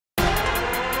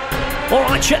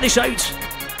Alright, check this out.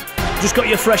 Just got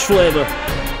your fresh flavour.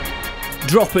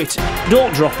 Drop it.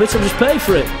 Don't drop it, I'll just pay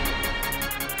for it.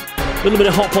 Little bit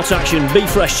of Hotpot action. Be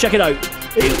fresh, check it out.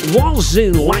 It was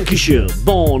in Lancashire,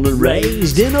 born and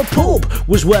raised in a pub,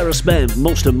 was where I spent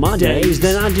most of my days.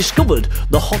 Then I discovered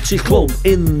the hottest club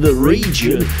in the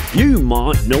region. You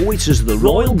might know it as the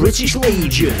Royal British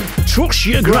Legion. Trust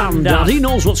your granddad, he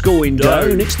knows what's going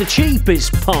down. It's the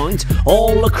cheapest pint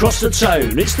all across the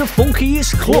town. It's the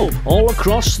funkiest club all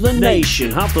across the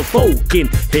nation. Half the folk in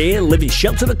here live in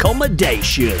sheltered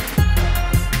accommodation.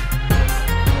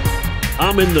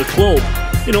 I'm in the club,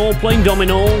 you know, playing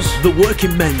dominoes. The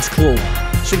working men's club.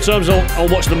 Sometimes I'll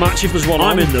watch the match if there's one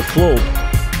on. I'm in the club.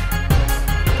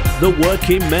 The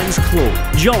working men's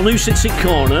club. John, who sits in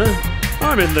corner.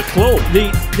 I'm in the club.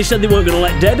 They said they weren't going to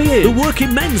let Debbie in. The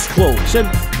working men's club. Said,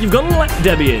 you've got to let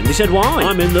Debbie in. They said, why?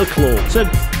 I'm in the club. Said,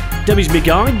 Debbie's my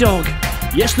guide dog.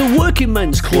 Yes, the working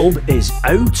men's club is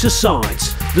out of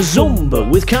sight. The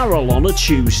Zumba with Carol on a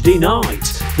Tuesday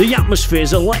night. The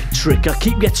atmosphere's electric, I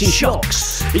keep getting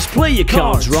shocks. It's play your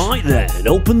cards right then,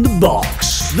 open the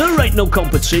box. There ain't no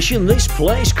competition, this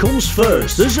place comes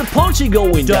first. There's a party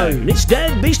going down, it's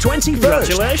Debbie's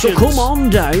 21st. So come on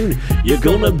down, you're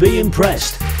gonna be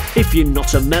impressed. If you're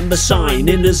not a member, sign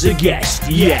in as a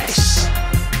guest, yes.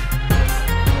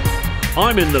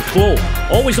 I'm in the club.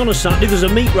 Always on a Saturday there's a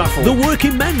meat raffle. The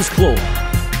working men's club.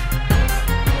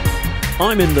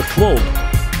 I'm in the club.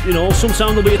 You know,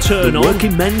 sometimes there'll be a turn on. The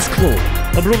working men's club.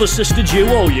 A brother-sister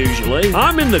duo usually.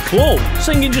 I'm in the club.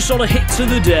 Singing just sort of hits of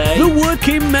the day. The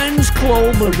working men's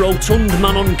club. A rotund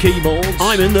man on keyboards.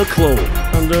 I'm in the club.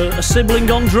 And a sibling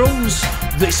on drums.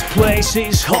 This place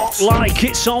is hot like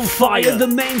it's on fire. The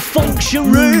main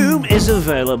function room is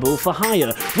available for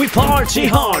hire. We party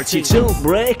hearty till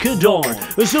break of dawn.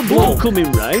 There's a bloke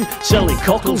coming round selling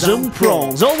cockles and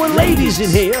prawns. All the ladies in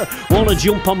here wanna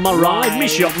jump on my ride. Me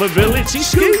shop mobility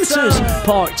scooters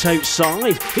parked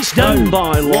outside. It's down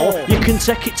by law. You can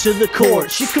take it to the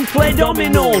courts. You can play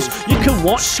dominoes. You can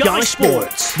watch Sky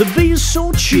Sports. The beer's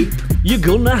so cheap, you're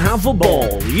gonna have a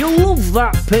ball. You'll love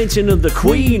that painting of the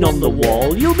Queen on the wall.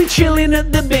 You'll be chilling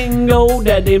at the bingo,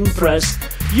 dead impressed.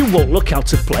 You won't look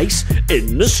out of place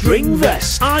in the string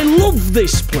vest. I love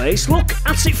this place, look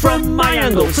at it from my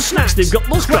angle. For snacks they've got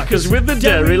those crackers with the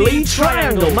Dairy Lee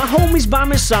triangle. My homies by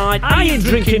my side, I ain't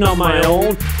drinking on my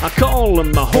own. I call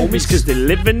them my homies cause they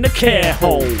live in the care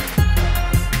home.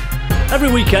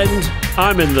 Every weekend,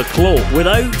 I'm in the club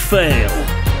without fail.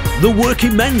 The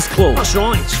working men's club. That's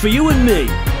right, it's for you and me.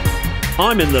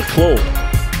 I'm in the club.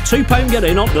 £2 get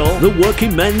in, hot door. The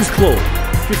working men's club.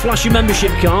 If you flash your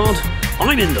membership card,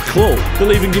 I'm in the club.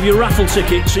 They'll even give you a raffle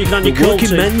ticket so you can have your coat. The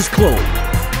working men's club.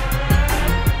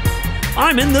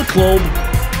 I'm in the club.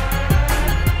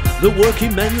 The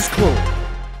working men's club.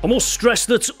 I must stress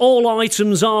that all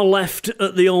items are left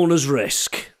at the owner's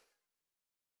risk.